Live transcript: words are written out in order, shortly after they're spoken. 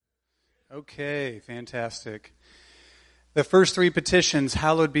Okay, fantastic. The first three petitions,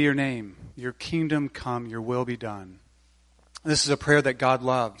 hallowed be your name, your kingdom come, your will be done. This is a prayer that God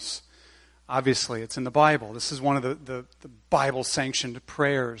loves. Obviously, it's in the Bible. This is one of the Bible-sanctioned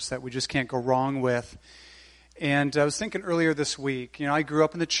prayers that we just can't go wrong with. And I was thinking earlier this week, I grew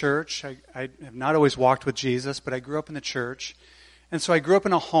up in the church. I have not always walked with Jesus, but I grew up in the church. And so I grew up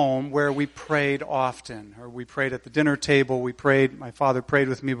in a home where we prayed often, or we prayed at the dinner table. We prayed. My father prayed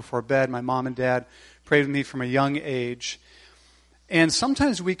with me before bed. My mom and dad prayed with me from a young age. And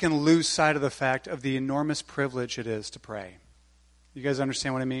sometimes we can lose sight of the fact of the enormous privilege it is to pray. You guys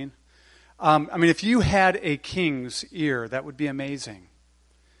understand what I mean? If you had a king's ear, that would be amazing.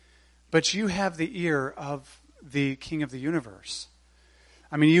 But you have the ear of the King of the universe.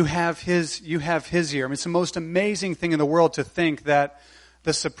 You have his ear. It's the most amazing thing in the world to think that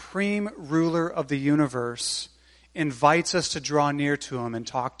the supreme ruler of the universe invites us to draw near to him and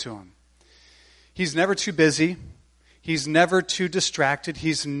talk to him. He's never too busy. He's never too distracted.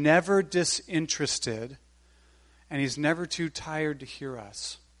 He's never disinterested. And he's never too tired to hear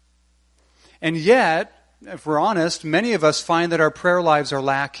us. And yet, if we're honest, many of us find that our prayer lives are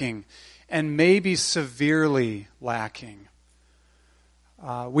lacking, and maybe severely lacking.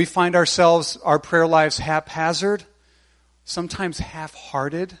 We find our prayer lives haphazard, sometimes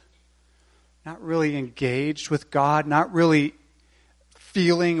half-hearted, not really engaged with God, not really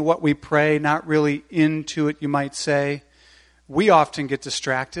feeling what we pray, not really into it, you might say. We often get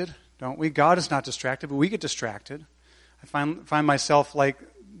distracted, don't we? God is not distracted, but we get distracted. I find myself like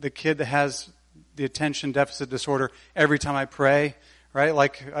the kid that has the attention deficit disorder every time I pray, right?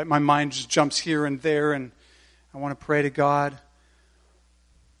 Like my mind just jumps here and there, and I want to pray to God.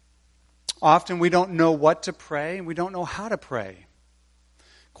 Often we don't know what to pray, and we don't know how to pray.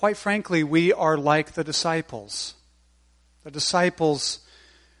 Quite frankly, we are like the disciples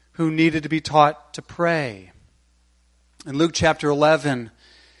who needed to be taught to pray. In Luke chapter 11,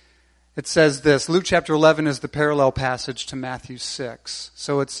 it says this. Luke chapter 11 is the parallel passage to Matthew 6.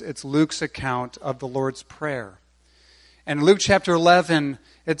 So it's Luke's account of the Lord's Prayer. And in Luke chapter 11,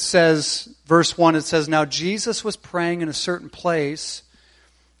 it says, verse 1, it says, "Now Jesus was praying in a certain place,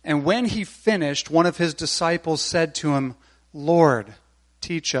 and when he finished, one of his disciples said to him, 'Lord,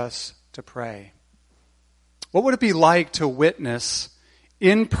 teach us to pray.'" What would it be like to witness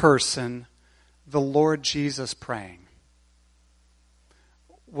in person the Lord Jesus praying?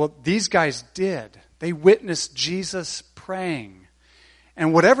 Well, these guys did. They witnessed Jesus praying.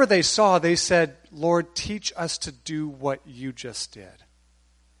 And whatever they saw, they said, "Lord, teach us to do what you just did.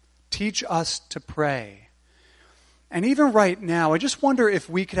 Teach us to pray." And even right now, I just wonder if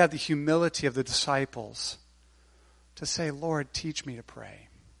we could have the humility of the disciples to say, "Lord, teach me to pray.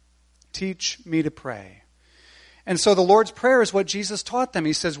 Teach me to pray." And so the Lord's Prayer is what Jesus taught them.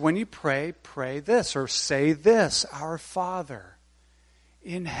 He says, when you pray, pray this, or say this: "Our Father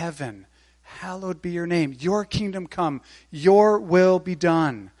in heaven, hallowed be your name. Your kingdom come. Your will be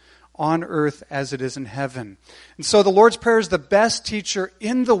done on earth as it is in heaven." And so the Lord's Prayer is the best teacher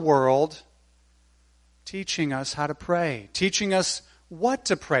in the world, teaching us how to pray, teaching us what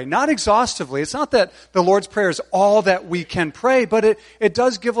to pray. Not exhaustively. It's not that the Lord's Prayer is all that we can pray, but it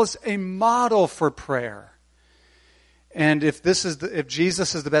does give us a model for prayer. And if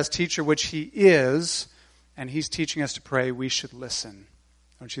Jesus is the best teacher, which he is, and he's teaching us to pray, we should listen.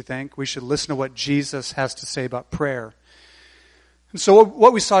 Don't you think? We should listen to what Jesus has to say about prayer. And so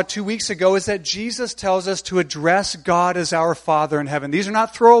what we saw 2 weeks ago is that Jesus tells us to address God as our Father in heaven. These are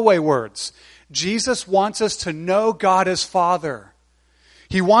not throwaway words. Jesus wants us to know God as Father.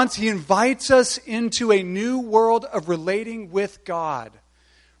 He invites us into a new world of relating with God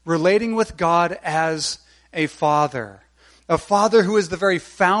as a Father who is the very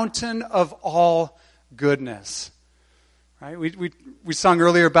fountain of all goodness. Right? We sung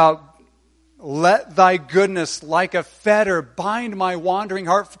earlier about, "Let thy goodness like a fetter bind my wandering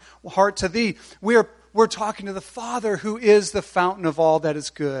heart to thee." We're talking to the Father who is the fountain of all that is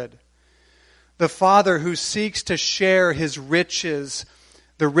good. The Father who seeks to share his riches,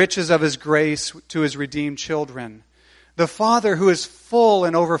 the riches of his grace to his redeemed children. The Father who is full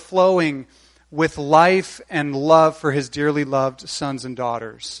and overflowing with life and love for his dearly loved sons and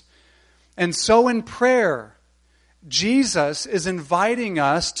daughters. And so in prayer, Jesus is inviting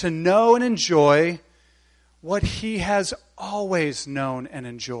us to know and enjoy what he has always known and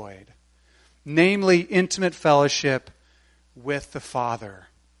enjoyed, namely intimate fellowship with the Father.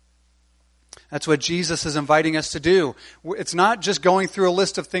 That's what Jesus is inviting us to do. It's not just going through a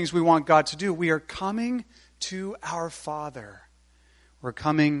list of things we want God to do. We are coming to our Father. We're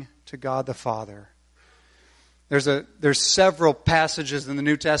coming to God the Father. There's several passages in the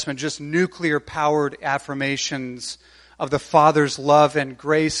New Testament, just nuclear-powered affirmations of the Father's love and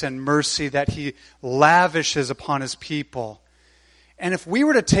grace and mercy that He lavishes upon His people. And if we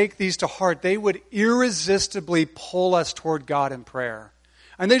were to take these to heart, they would irresistibly pull us toward God in prayer.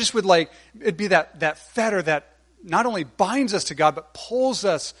 And they just would it'd be that fetter that not only binds us to God, but pulls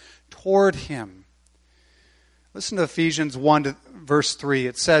us toward Him. Listen to Ephesians 1 verse 3.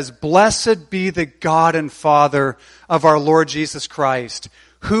 It says, "Blessed be the God and Father of our Lord Jesus Christ,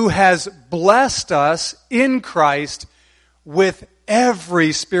 who has blessed us in Christ with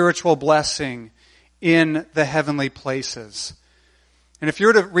every spiritual blessing in the heavenly places." And if you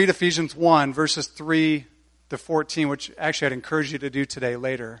were to read Ephesians 1, verses 3 to 14, which actually I'd encourage you to do today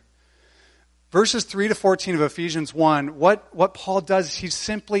later, verses 3 to 14 of Ephesians 1, what Paul does is he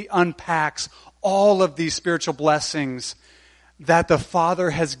simply unpacks all of these spiritual blessings that the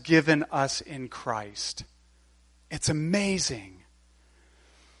Father has given us in Christ. It's amazing.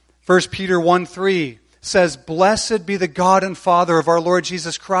 1 Peter 1:3 says, "Blessed be the God and Father of our Lord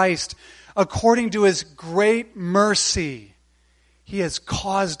Jesus Christ. According to His great mercy, He has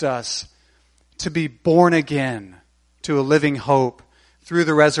caused us to be born again to a living hope through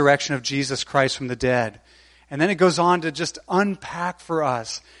the resurrection of Jesus Christ from the dead." And then it goes on to just unpack for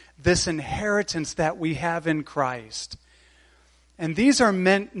us this inheritance that we have in Christ. And these are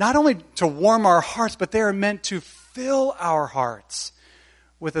meant not only to warm our hearts, but they are meant to fill our hearts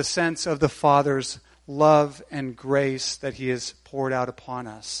with a sense of the Father's love and grace that He has poured out upon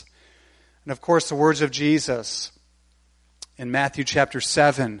us. And of course, the words of Jesus in Matthew chapter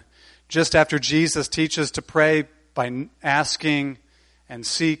 7, just after Jesus teaches to pray by asking and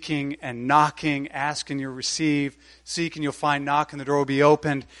seeking and knocking, ask and you'll receive, seek and you'll find, knock and the door will be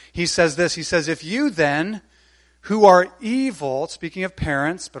opened. He says this, He says, "If you then, who are evil," speaking of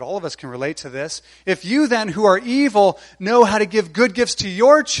parents, but all of us can relate to this, "if you then, who are evil, know how to give good gifts to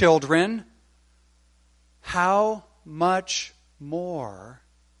your children, how much more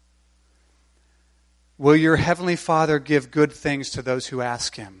will your heavenly Father give good things to those who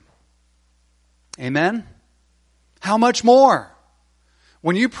ask Him?" Amen? How much more?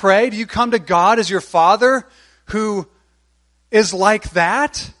 When you pray, do you come to God as your Father who is like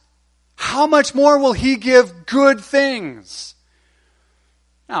that? How much more will He give good things?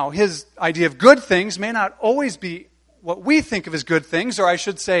 Now, His idea of good things may not always be what we think of as good things, or I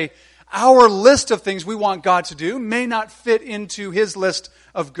should say, our list of things we want God to do may not fit into His list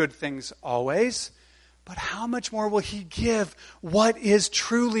of good things always. But how much more will He give what is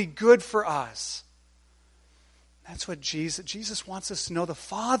truly good for us? That's what Jesus wants us to know, the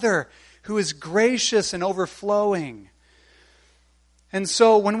Father who is gracious and overflowing. And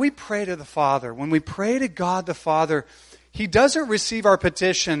so when we pray to the Father, when we pray to God the Father, He doesn't receive our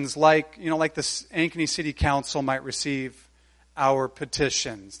petitions like the Ankeny City Council might receive our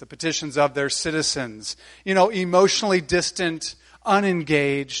petitions, the petitions of their citizens, emotionally distant,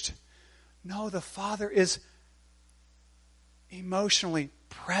 unengaged. No, the Father is emotionally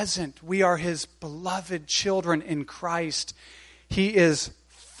present. We are His beloved children in Christ. He is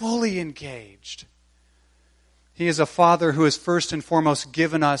fully engaged. He is a Father who has first and foremost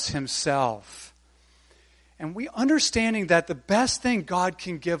given us Himself. And we understanding that the best thing God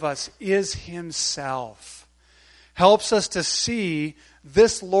can give us is Himself helps us to see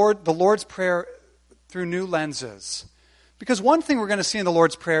the Lord's Prayer through new lenses. Because one thing we're going to see in the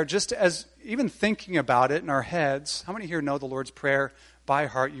Lord's Prayer, just as even thinking about it in our heads, how many here know the Lord's Prayer by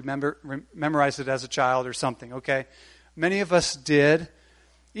heart? You memorized it as a child or something, okay? Many of us did.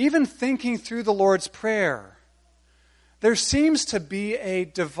 Even thinking through the Lord's Prayer, there seems to be a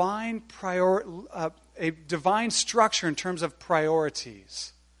divine structure in terms of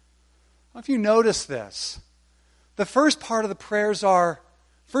priorities. I don't know if you notice this. The first part of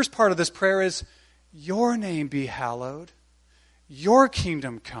this prayer is, "Your name be hallowed, your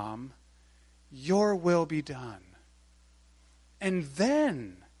kingdom come, your will be done." And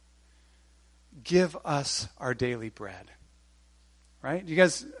then, give us our daily bread. Right? You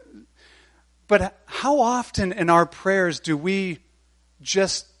guys, but how often in our prayers do we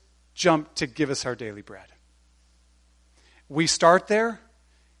just jump to give us our daily bread? We start there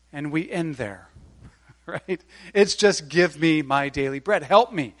and we end there. Right? It's just give me my daily bread.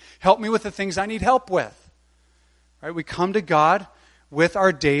 Help me. Help me with the things I need help with. Right? We come to God with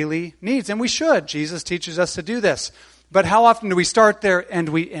our daily needs, and we should. Jesus teaches us to do this. But how often do we start there and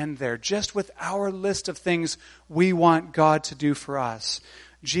we end there? Just with our list of things we want God to do for us.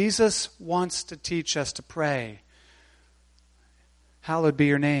 Jesus wants to teach us to pray, "Hallowed be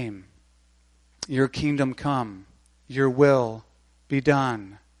your name. Your kingdom come. Your will be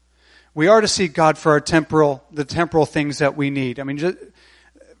done." We are to seek God for the temporal things that we need. I mean, just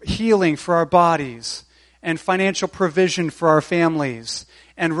healing for our bodies, and financial provision for our families,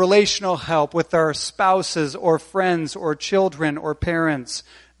 and relational help with our spouses or friends or children or parents.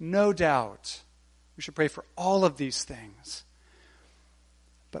 No doubt, we should pray for all of these things.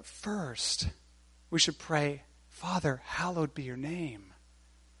 But first, we should pray, Father, hallowed be your name.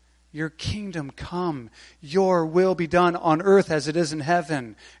 Your kingdom come. Your will be done on earth as it is in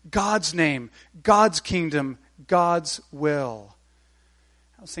heaven. God's name, God's kingdom, God's will.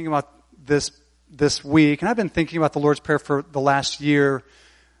 I was thinking about this week, and I've been thinking about the Lord's Prayer for the last year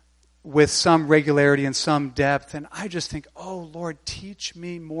with some regularity and some depth, and I just think, oh, Lord, teach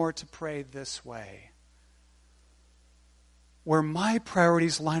me more to pray this way, where my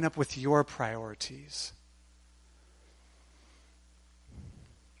priorities line up with your priorities.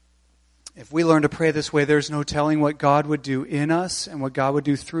 If we learn to pray this way, there's no telling what God would do in us and what God would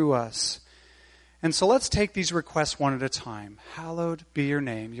do through us. And so let's take these requests one at a time. Hallowed be your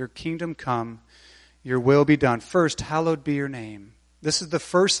name. Your kingdom come. Your will be done. First, hallowed be your name. This is the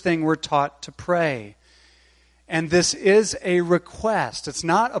first thing we're taught to pray. And this is a request. It's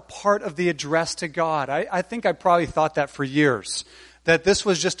not a part of the address to God. I think I probably thought that for years, that this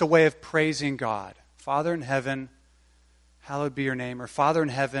was just a way of praising God. Father in heaven, hallowed be your name. Or Father in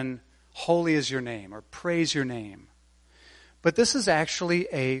heaven, holy is your name. Or praise your name. But this is actually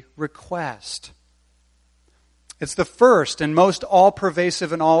a request. It's the first and most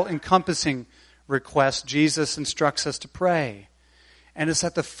all-pervasive and all-encompassing request Jesus instructs us to pray. And it's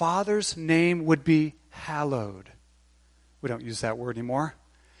that the Father's name would be hallowed. We don't use that word anymore,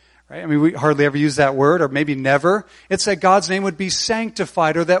 right? I mean, we hardly ever use that word, or maybe never. It's that God's name would be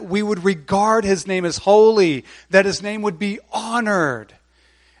sanctified, or that we would regard His name as holy, that His name would be honored.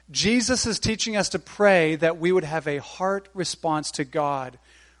 Jesus is teaching us to pray that we would have a heart response to God,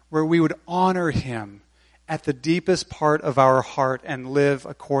 where we would honor Him at the deepest part of our heart and live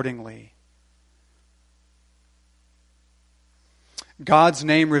accordingly. God's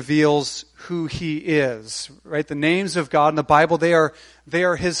name reveals who He is, right? The names of God in the Bible, they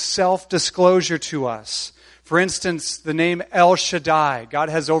are His self-disclosure to us. For instance, the name El Shaddai. God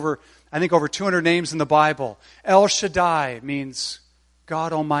has over 200 names in the Bible. El Shaddai means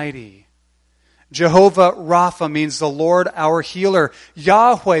God Almighty. Jehovah Rapha means the Lord our healer.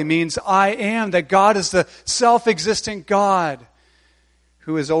 Yahweh means I am, that God is the self-existent God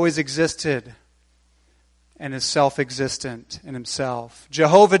who has always existed and is self-existent in Himself.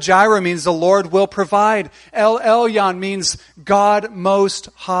 Jehovah Jireh means the Lord will provide. El Elyon means God Most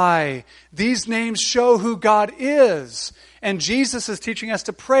High. These names show who God is. And Jesus is teaching us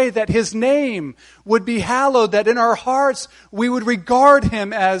to pray that His name would be hallowed, that in our hearts we would regard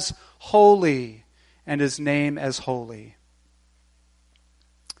Him as holy and His name as holy.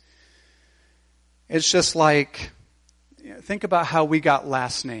 It's just like, think about how we got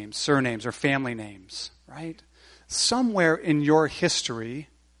last names, surnames, or family names, right? Somewhere in your history,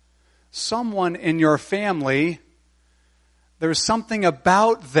 someone in your family, there's something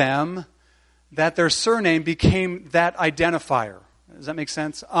about them that their surname became that identifier. Does that make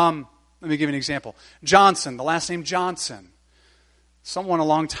sense? Let me give you an example. Johnson, the last name Johnson. Someone a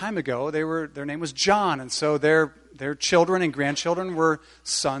long time ago, their name was John, and so their children and grandchildren were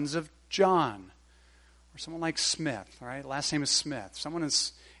sons of John. Or someone like Smith, right? Last name is Smith. Someone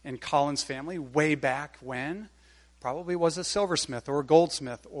is in Colin's family way back when probably was a silversmith or a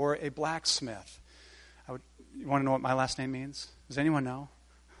goldsmith or a blacksmith. You want to know what my last name means? Does anyone know?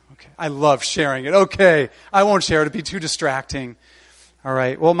 Okay. I love sharing it. Okay. I won't share it. It'd be too distracting. All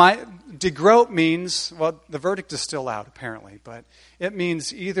right. Well, De Groot means, well, the verdict is still out apparently, but it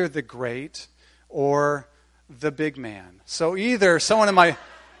means either the great or the big man. So either someone in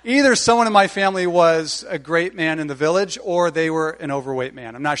my family was a great man in the village, or they were an overweight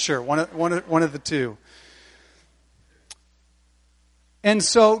man. I'm not sure. One of the two. And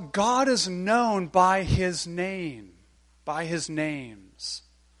so God is known by His name, by His names.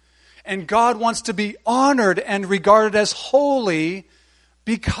 And God wants to be honored and regarded as holy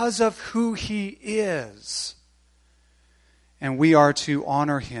because of who He is. And we are to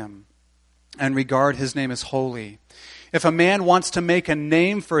honor Him and regard His name as holy. If a man wants to make a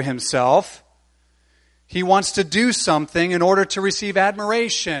name for himself, he wants to do something in order to receive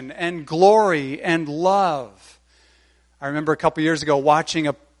admiration and glory and love. I remember a couple years ago watching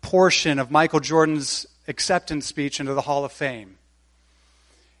a portion of Michael Jordan's acceptance speech into the Hall of Fame.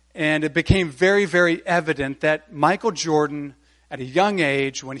 And it became very, very evident that Michael Jordan, at a young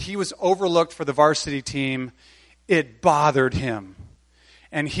age, when he was overlooked for the varsity team, it bothered him.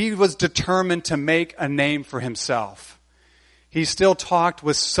 And he was determined to make a name for himself. He still talked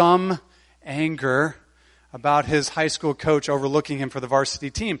with some anger about his high school coach overlooking him for the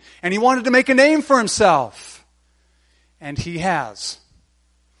varsity team. And he wanted to make a name for himself. And he has.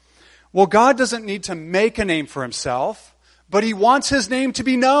 Well, God doesn't need to make a name for himself, but he wants his name to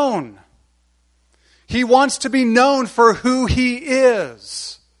be known. He wants to be known for who he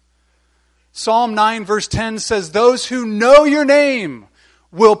is. Psalm 9 verse 10 says, "Those who know your name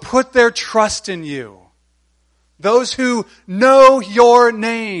will put their trust in you." Those who know your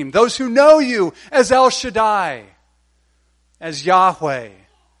name, those who know you as El Shaddai, as Yahweh,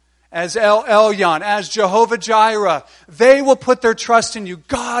 as El Elyon, as Jehovah Jireh, they will put their trust in you.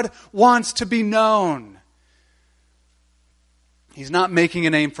 God wants to be known. He's not making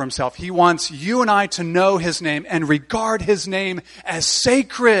a name for himself. He wants you and I to know his name and regard his name as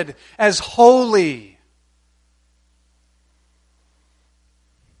sacred, as holy.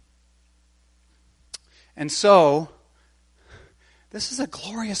 And so, this is a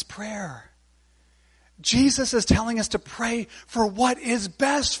glorious prayer. Jesus is telling us to pray for what is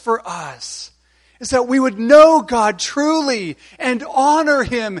best for us. Is that we would know God truly and honor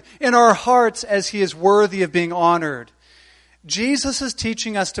him in our hearts as he is worthy of being honored. Jesus is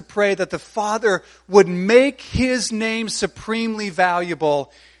teaching us to pray that the Father would make his name supremely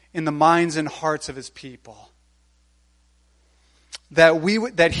valuable in the minds and hearts of his people.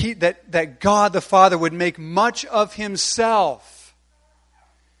 That God the Father would make much of himself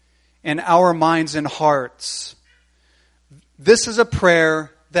in our minds and hearts. This is a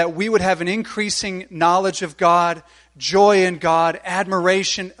prayer that we would have an increasing knowledge of God, joy in God,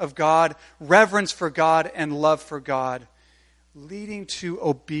 admiration of God, reverence for God, and love for God, leading to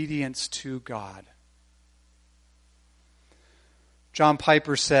obedience to God. John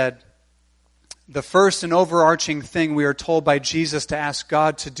Piper said, "The first and overarching thing we are told by Jesus to ask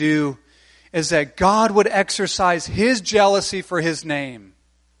God to do is that God would exercise his jealousy for his name.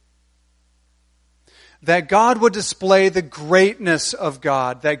 That God would display the greatness of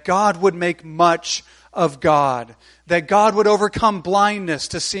God. That God would make much of God. That God would overcome blindness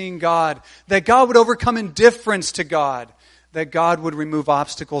to seeing God. That God would overcome indifference to God. That God would remove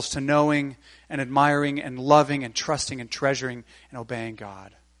obstacles to knowing and admiring and loving and trusting and treasuring and obeying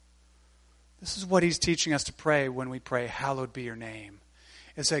God." This is what he's teaching us to pray when we pray, "Hallowed be your name."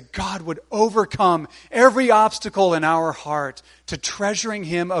 Is that God would overcome every obstacle in our heart to treasuring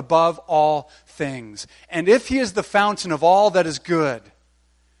him above all things. And if he is the fountain of all that is good,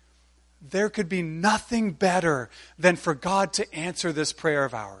 there could be nothing better than for God to answer this prayer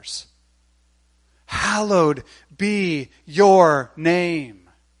of ours. Hallowed be your name.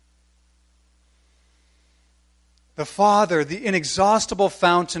 The Father, the inexhaustible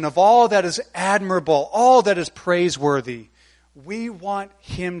fountain of all that is admirable, all that is praiseworthy. We want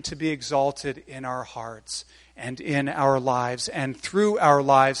him to be exalted in our hearts and in our lives and through our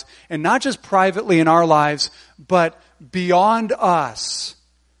lives, and not just privately in our lives, but beyond us,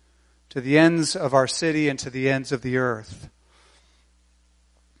 to the ends of our city and to the ends of the earth.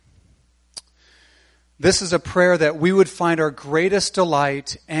 This is a prayer that we would find our greatest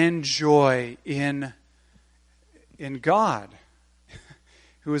delight and joy in God,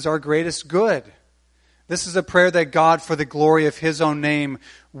 who is our greatest good. This is a prayer that God, for the glory of his own name,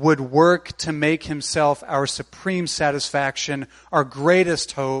 would work to make himself our supreme satisfaction, our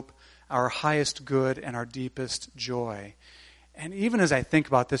greatest hope, our highest good, and our deepest joy. And even as I think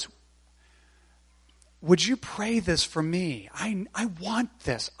about this, would you pray this for me? I want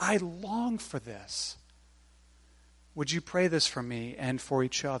this. I long for this. Would you pray this for me and for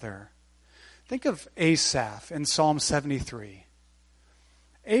each other? Think of Asaph in Psalm 73.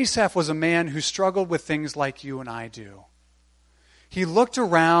 Asaph was a man who struggled with things like you and I do. He looked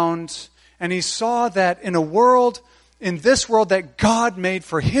around and he saw that in this world that God made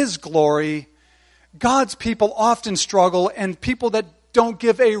for his glory, God's people often struggle, and people that don't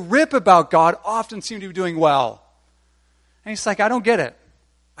give a rip about God often seem to be doing well. And he's like, I don't get it.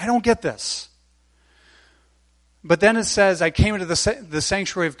 I don't get this. But then it says, I came into the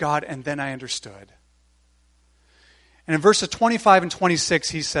sanctuary of God, and then I understood. And in verses 25 and 26,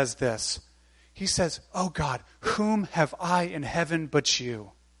 he says this. He says, "Oh God, whom have I in heaven but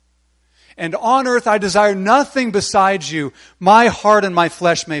you? And on earth I desire nothing besides you. My heart and my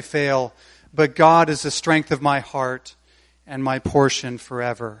flesh may fail, but God is the strength of my heart and my portion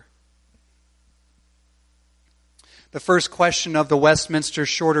forever." The first question of the Westminster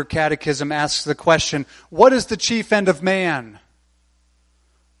Shorter Catechism asks the question, what is the chief end of man?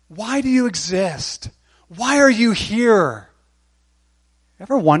 Why do you exist? Why are you here?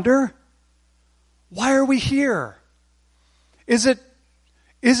 Ever wonder? Why are we here? Is it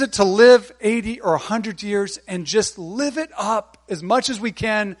Is it to live 80 or 100 years and just live it up as much as we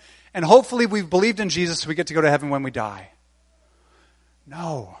can, and hopefully we've believed in Jesus so we get to go to heaven when we die?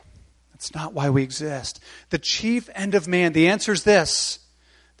 No, that's not why we exist. The chief end of man, the answer is this.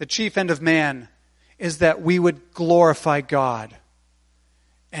 The chief end of man is that we would glorify God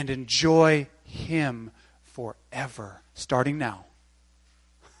and enjoy Him forever, starting now.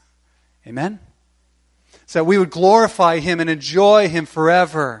 Amen? So that we would glorify Him and enjoy Him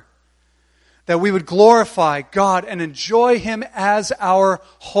forever. That we would glorify God and enjoy Him as our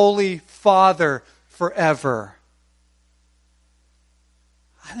Holy Father forever.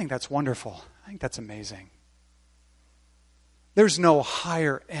 I think that's wonderful. I think that's amazing. There's no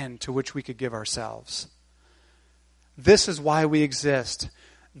higher end to which we could give ourselves. This is why we exist.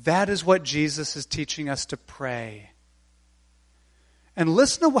 That is what Jesus is teaching us to pray. And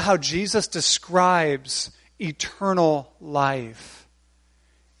listen to how Jesus describes eternal life.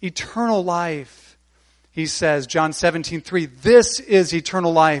 Eternal life. He says, John 17:3, this is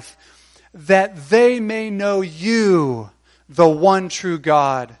eternal life, that they may know you, the one true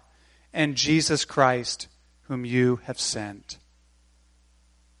God, and Jesus Christ, whom you have sent.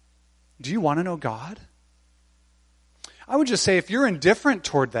 Do you want to know God? I would just say, if you're indifferent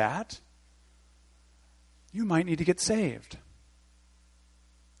toward that, you might need to get saved.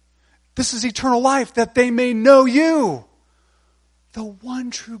 This is eternal life, that they may know you, the one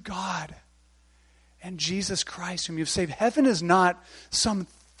true God, and Jesus Christ, whom you've saved. Heaven is not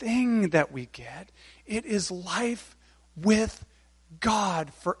something that we get. It is life with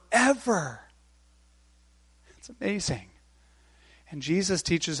God forever. It's amazing. And Jesus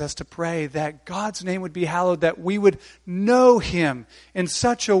teaches us to pray that God's name would be hallowed, that we would know Him in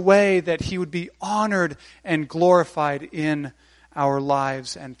such a way that He would be honored and glorified in our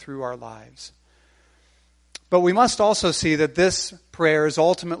lives and through our lives. But we must also see that this prayer is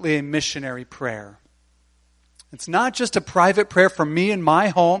ultimately a missionary prayer. It's not just a private prayer for me and my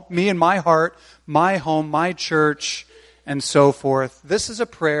home, me and my heart, my home, my church, and so forth. This is a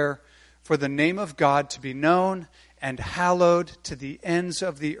prayer for the name of God to be known and hallowed to the ends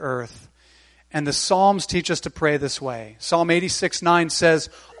of the earth. And the Psalms teach us to pray this way. Psalm 86:9 says,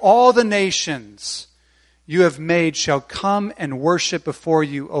 all the nations you have made shall come and worship before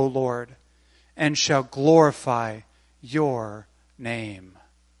you, O Lord, and shall glorify your name.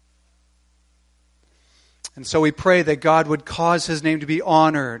 And so we pray that God would cause His name to be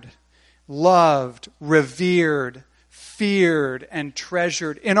honored, loved, revered, feared, and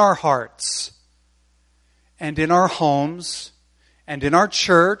treasured in our hearts, and in our homes, and in our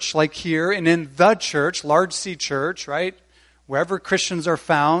church, like here, and in the church, Large C Church, right? Wherever Christians are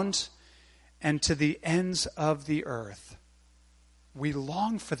found, and to the ends of the earth. We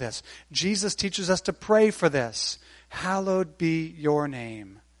long for this. Jesus teaches us to pray for this. Hallowed be your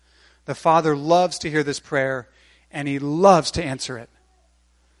name. The Father loves to hear this prayer, and He loves to answer it.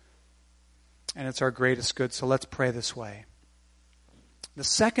 And it's our greatest good, so let's pray this way. The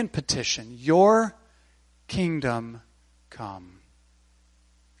second petition, your kingdom come.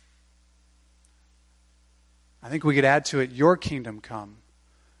 I think we could add to it, your kingdom come,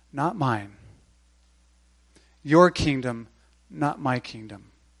 not mine. Your kingdom, not my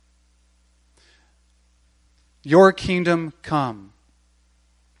kingdom. Your kingdom come.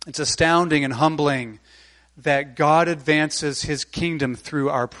 It's astounding and humbling that God advances His kingdom through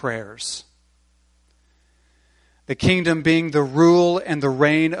our prayers. The kingdom being the rule and the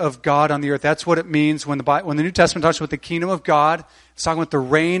reign of God on the earth. That's what it means when the New Testament talks about the kingdom of God. It's talking about the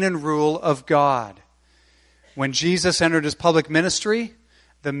reign and rule of God. When Jesus entered His public ministry,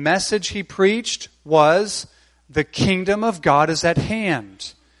 the message He preached was, the kingdom of God is at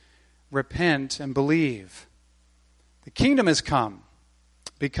hand. Repent and believe. The kingdom has come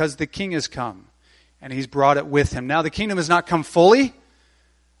because the King has come, and He's brought it with Him. Now the kingdom has not come fully,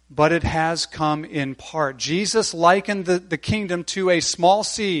 but it has come in part. Jesus likened the kingdom to a small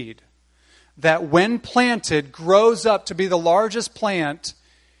seed that when planted grows up to be the largest plant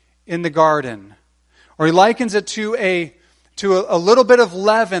in the garden. Or He likens it to a little bit of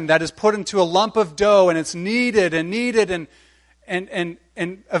leaven that is put into a lump of dough, and it's kneaded and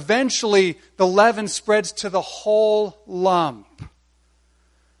eventually the leaven spreads to the whole lump.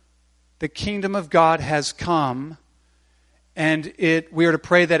 The kingdom of God has come, and we are to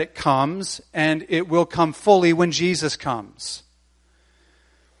pray that it comes, and it will come fully when Jesus comes.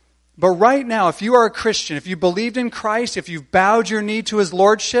 But right now, if you are a Christian, if you believed in Christ, if you've bowed your knee to His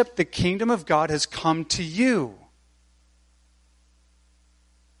lordship, the kingdom of God has come to you.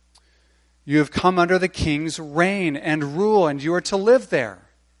 You have come under the King's reign and rule, and you are to live there.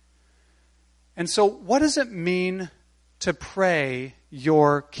 And so what does it mean to pray,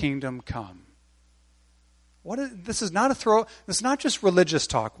 your kingdom come? This is not just religious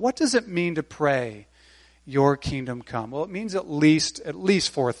talk. What does it mean to pray, your kingdom come? Well, it means at least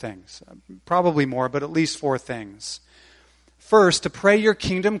four things. Probably more, but at least four things. First, to pray your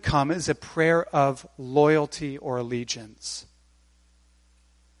kingdom come is a prayer of loyalty or allegiance.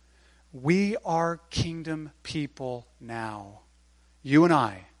 We are kingdom people now. You and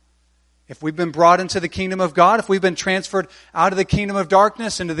I. If we've been brought into the kingdom of God, if we've been transferred out of the kingdom of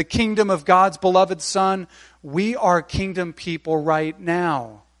darkness into the kingdom of God's beloved Son, we are kingdom people right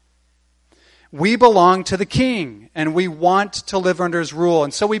now. We belong to the King, and we want to live under His rule.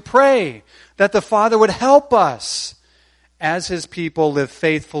 And so we pray that the Father would help us as His people live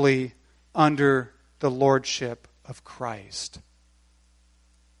faithfully under the lordship of Christ.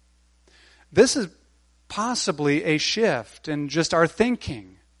 This is possibly a shift in just our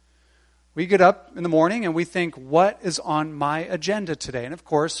thinking. We get up in the morning and we think, what is on my agenda today? And of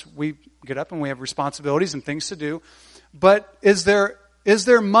course, we get up and we have responsibilities and things to do. But is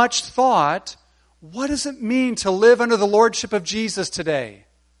there much thought, what does it mean to live under the lordship of Jesus today?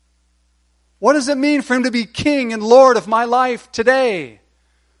 What does it mean for Him to be King and Lord of my life today?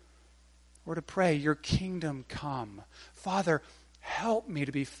 Or to pray, your kingdom come. Father, help me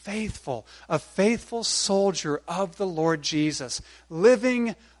to be faithful, a faithful soldier of the Lord Jesus,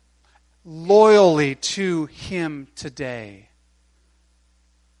 living loyally to Him today.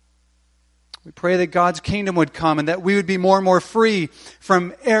 We pray that God's kingdom would come and that we would be more and more free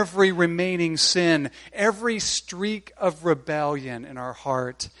from every remaining sin, every streak of rebellion in our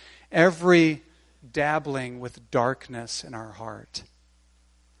heart, every dabbling with darkness in our heart.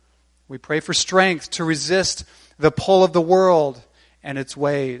 We pray for strength to resist the pull of the world and its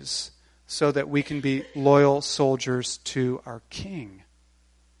ways so that we can be loyal soldiers to our King.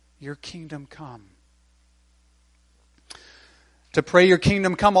 Your kingdom come. To pray your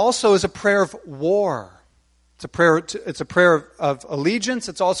kingdom come also is a prayer of war. It's a prayer of allegiance.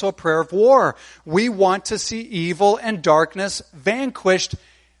 It's also a prayer of war. We want to see evil and darkness vanquished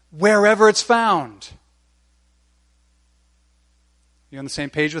wherever it's found. You on the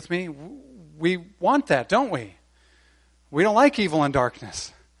same page with me? We want that, don't we? We don't like evil and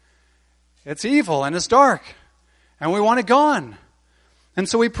darkness. It's evil and it's dark. And we want it gone. And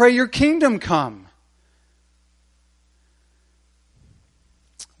so we pray your kingdom come.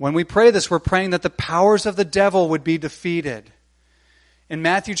 When we pray this, we're praying that the powers of the devil would be defeated. In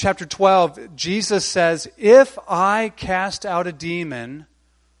Matthew chapter 12, Jesus says, if I cast out a demon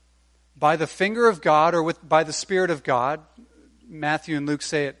by the finger of God or by the Spirit of God, Matthew and Luke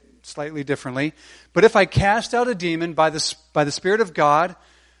say it slightly differently, but if I cast out a demon by the Spirit of God,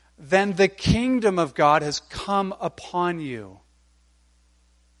 then the kingdom of God has come upon you.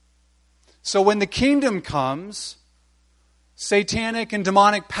 So when the kingdom comes, satanic and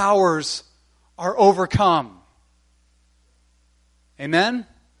demonic powers are overcome. Amen?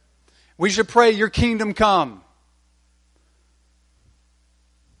 We should pray, your kingdom come.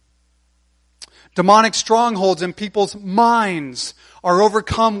 Demonic strongholds in people's minds are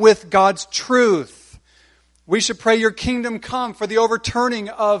overcome with God's truth. We should pray, your kingdom come, for the overturning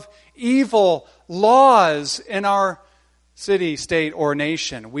of evil laws in our city, state, or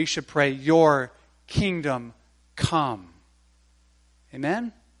nation. We should pray, your kingdom come.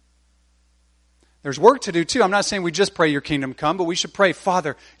 Amen? There's work to do too. I'm not saying we just pray your kingdom come, but we should pray,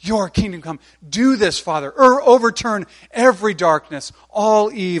 Father, your kingdom come. Do this, Father. Overturn every darkness,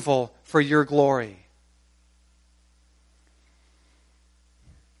 all evil for your glory.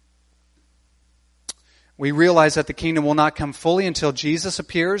 We realize that the kingdom will not come fully until Jesus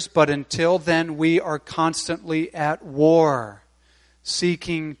appears, but until then we are constantly at war,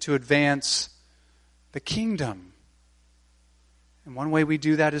 seeking to advance the kingdom. And one way we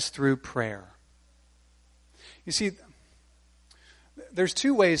do that is through prayer. You see, there's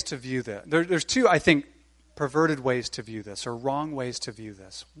two ways to view this. There's two, I think, perverted ways to view this, or wrong ways to view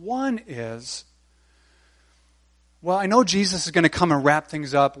this. One is, well, I know Jesus is going to come and wrap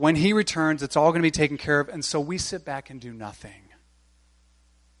things up. When He returns, it's all going to be taken care of, and so we sit back and do nothing.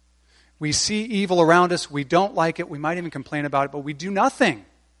 We see evil around us. We don't like it. We might even complain about it, but we do nothing.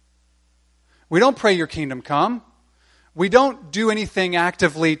 We don't pray your kingdom come. We don't do anything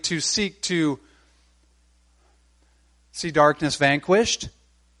actively to seek to see darkness vanquished,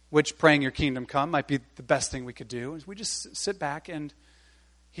 which praying your kingdom come might be the best thing we could do. We just sit back and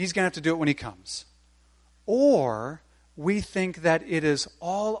He's going to have to do it when He comes. Or we think that it is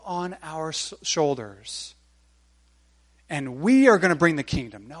all on our shoulders and we are going to bring the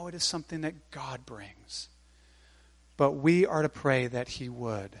kingdom. No, it is something that God brings. But we are to pray that He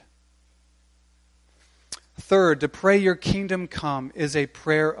would. Third, to pray your kingdom come is a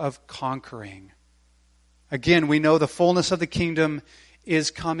prayer of conquering. Again, we know the fullness of the kingdom is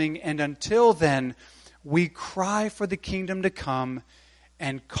coming, and until then, we cry for the kingdom to come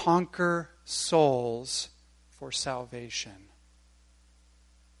and conquer souls for salvation.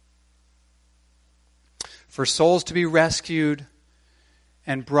 For souls to be rescued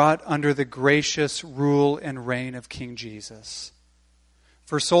and brought under the gracious rule and reign of King Jesus.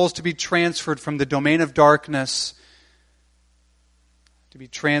 For souls to be transferred from the domain of darkness to be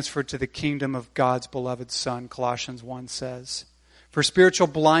transferred to the kingdom of God's beloved Son, Colossians 1 says. For spiritual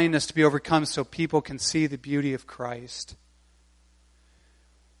blindness to be overcome so people can see the beauty of Christ.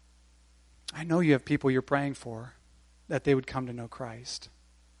 I know you have people you're praying for that they would come to know Christ.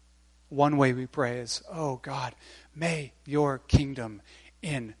 One way we pray is, oh God, may your kingdom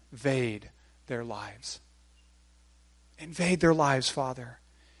invade their lives. Invade their lives, Father,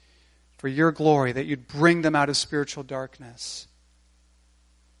 for your glory, that you'd bring them out of spiritual darkness.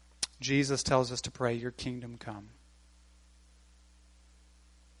 Jesus tells us to pray, your kingdom come.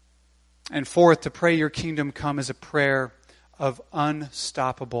 And fourth, to pray your kingdom come is a prayer of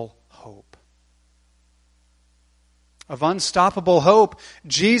unstoppable hope. Of unstoppable hope.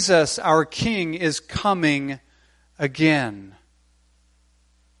 Jesus, our King, is coming again.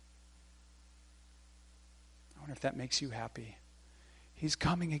 I wonder if that makes you happy. He's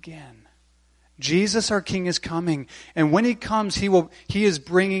coming again. Jesus, our King, is coming. And when He comes, He is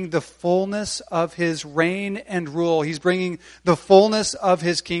bringing the fullness of His reign and rule. He's bringing the fullness of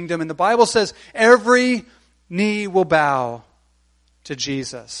His kingdom. And the Bible says every knee will bow to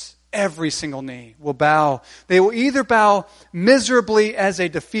Jesus. Every single knee will bow. They will either bow miserably as a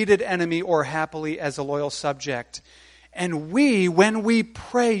defeated enemy or happily as a loyal subject. And we, when we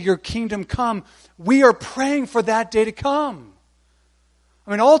pray, your kingdom come, we are praying for that day to come.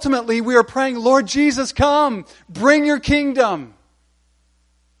 I mean, ultimately, we are praying, Lord Jesus, come, bring your kingdom.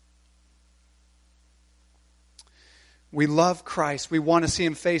 We love Christ. We want to see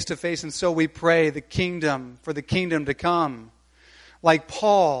Him face to face, and so we pray the kingdom, for the kingdom to come. Like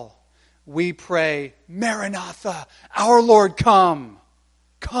Paul, we pray, Maranatha, our Lord, come.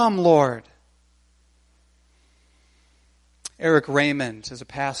 Come, Lord. Eric Raymond is a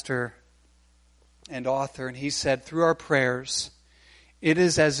pastor and author, and he said, through our prayers, it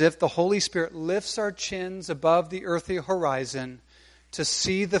is as if the Holy Spirit lifts our chins above the earthly horizon to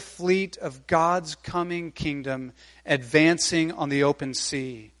see the fleet of God's coming kingdom advancing on the open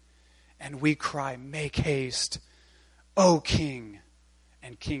sea. And we cry, make haste, O King,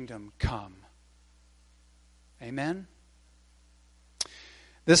 and kingdom come. Amen?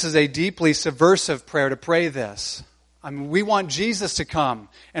 This is a deeply subversive prayer to pray this. I mean, we want Jesus to come,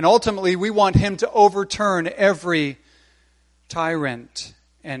 and ultimately we want Him to overturn every tyrant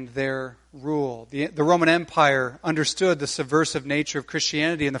and their rule. The Roman Empire understood the subversive nature of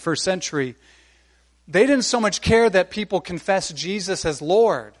Christianity in the first century. They didn't so much care that people confess Jesus as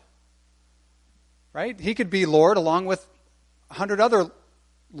Lord. Right? He could be Lord along with 100 other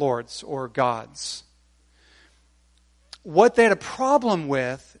lords or gods. What they had a problem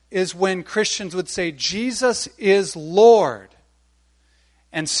with is when Christians would say Jesus is Lord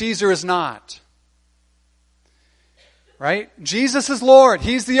and Caesar is not. Right? Jesus is Lord.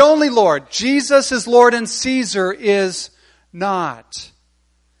 He's the only Lord. Jesus is Lord and Caesar is not.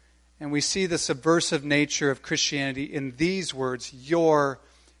 And we see the subversive nature of Christianity in these words, your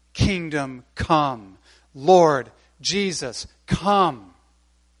kingdom come. Lord Jesus, come.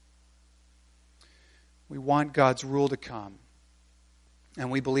 We want God's rule to come.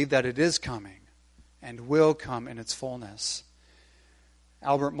 And we believe that it is coming and will come in its fullness.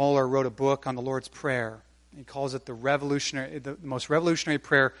 Albert Mohler wrote a book on the Lord's Prayer. He calls it the most revolutionary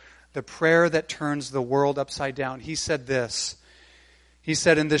prayer, the prayer that turns the world upside down. He said this. He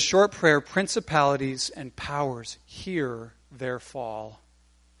said, in this short prayer, principalities and powers hear their fall.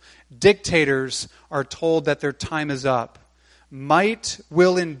 Dictators are told that their time is up. Might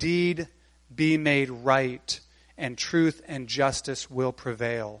will indeed be made right, and truth and justice will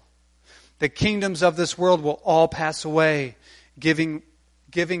prevail. The kingdoms of this world will all pass away, giving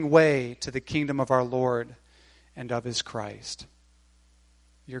way to the kingdom of our Lord and of His Christ.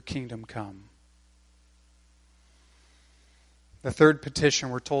 Your kingdom come. The third petition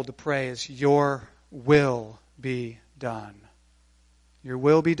we're told to pray is, your will be done. Your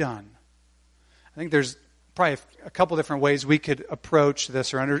will be done. I think there's probably a couple different ways we could approach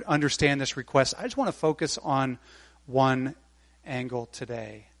this or understand this request. I just want to focus on one angle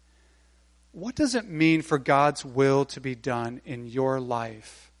today. What does it mean for God's will to be done in your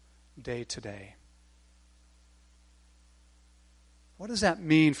life day to day? What does that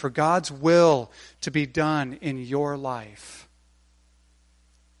mean for God's will to be done in your life?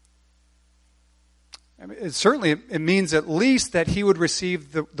 I mean, it means at least that he would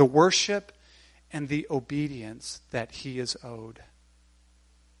receive the worship and the obedience that he is owed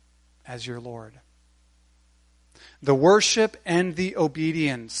as your Lord. The worship and the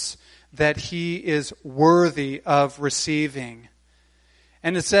obedience that he is worthy of receiving.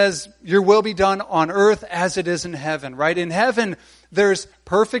 And it says, your will be done on earth as it is in heaven, right? In heaven, there's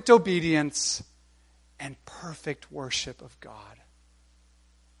perfect obedience and perfect worship of God.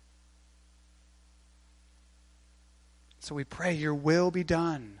 So we pray, your will be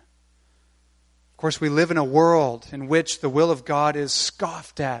done. Of course, we live in a world in which the will of God is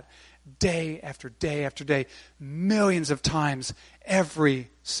scoffed at day after day after day, millions of times every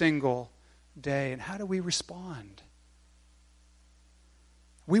single day. And how do we respond?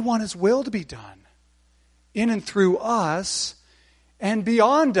 We want his will to be done in and through us and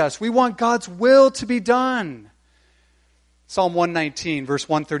beyond us. We want God's will to be done. Psalm 119, verse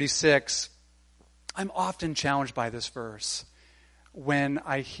 136. I'm often challenged by this verse when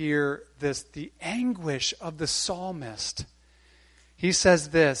I hear the anguish of the psalmist. He says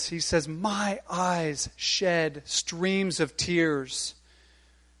this, he says, my eyes shed streams of tears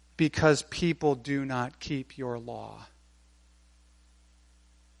because people do not keep your law.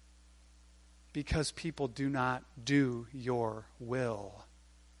 Because people do not do your will.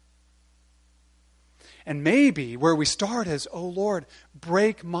 And maybe where we start is, oh Lord,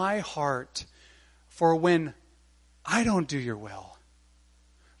 break my heart for when I don't do your will.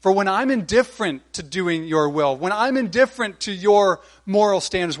 For when I'm indifferent to doing your will, when I'm indifferent to your moral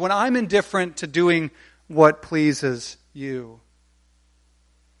standards, when I'm indifferent to doing what pleases you.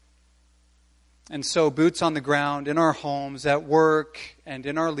 And so, boots on the ground, in our homes, at work, and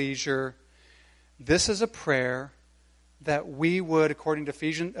in our leisure, this is a prayer that we would, according to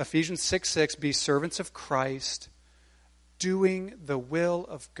Ephesians 6:6, be servants of Christ, doing the will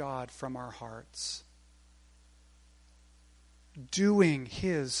of God from our hearts. Doing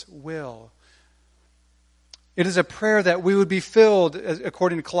his will. It is a prayer that we would be filled,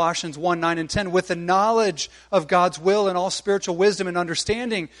 according to Colossians 1:9 and 10, with the knowledge of God's will and all spiritual wisdom and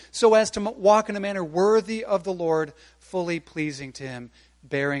understanding, so as to walk in a manner worthy of the Lord, fully pleasing to him,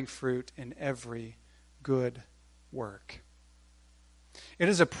 bearing fruit in every good work. It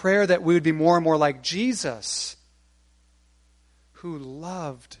is a prayer that we would be more and more like Jesus, who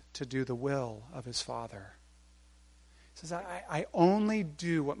loved to do the will of his Father. He says, I only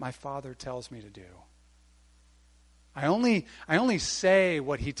do what my Father tells me to do. I only say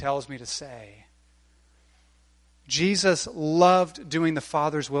what he tells me to say. Jesus loved doing the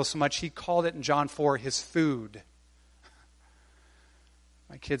Father's will so much, he called it in John 4 his food.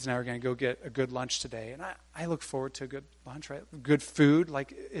 My kids and I are going to go get a good lunch today, and I look forward to a good lunch, right? Good food,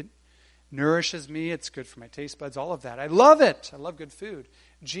 like it nourishes me, it's good for my taste buds, all of that. I love it. I love good food.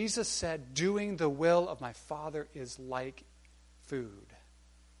 Jesus said, doing the will of my Father is like food.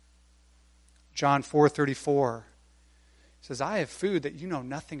 John 4:34 says, I have food that you know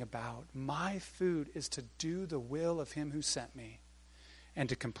nothing about. My food is to do the will of him who sent me and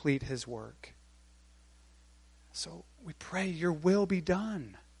to complete his work. So we pray, your will be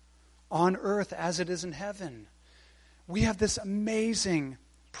done on earth as it is in heaven. We have this amazing,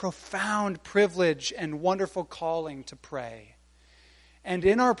 profound privilege and wonderful calling to pray. And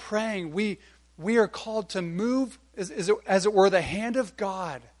in our praying, we are called to move, as it were, the hand of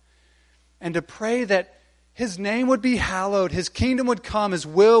God, and to pray that his name would be hallowed, his kingdom would come, his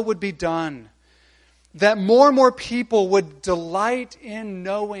will would be done, that more and more people would delight in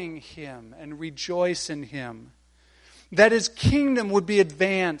knowing him and rejoice in him, that his kingdom would be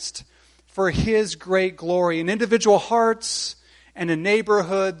advanced for his great glory in individual hearts and in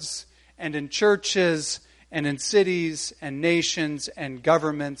neighborhoods and in churches and in cities and nations and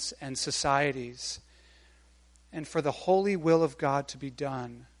governments and societies, and for the holy will of God to be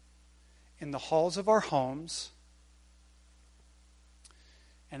done in the halls of our homes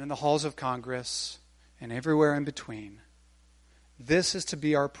and in the halls of Congress and everywhere in between. This is to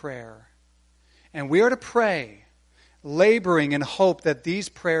be our prayer. And we are to pray, laboring in hope that these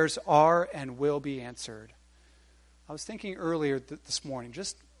prayers are and will be answered. I was thinking earlier this morning,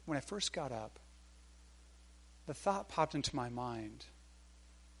 just when I first got up, the thought popped into my mind.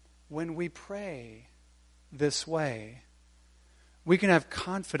 When we pray this way, we can have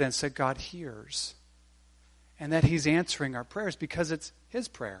confidence that God hears and that he's answering our prayers because it's his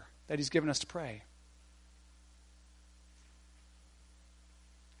prayer that he's given us to pray.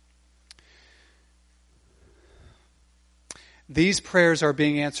 These prayers are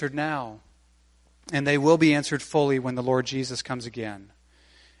being answered now. And they will be answered fully when the Lord Jesus comes again.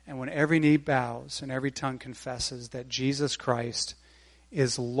 And when every knee bows and every tongue confesses that Jesus Christ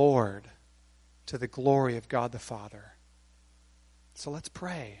is Lord to the glory of God the Father. So let's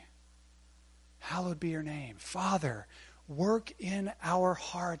pray. Hallowed be your name. Father, work in our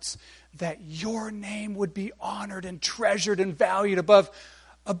hearts that your name would be honored and treasured and valued above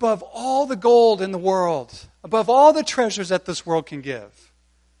all the gold in the world, above all the treasures that this world can give.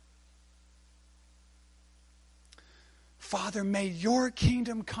 Father, may your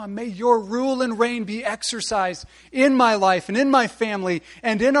kingdom come. May your rule and reign be exercised in my life and in my family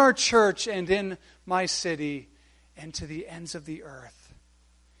and in our church and in my city and to the ends of the earth.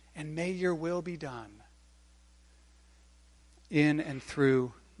 And may your will be done in and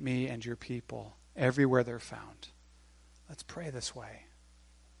through me and your people, everywhere they're found. Let's pray this way.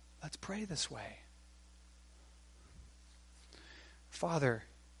 Let's pray this way. Father,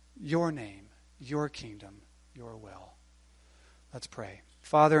 your name, your kingdom, your will. Let's pray.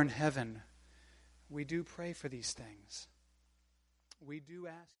 Father in heaven, we do pray for these things. We do ask.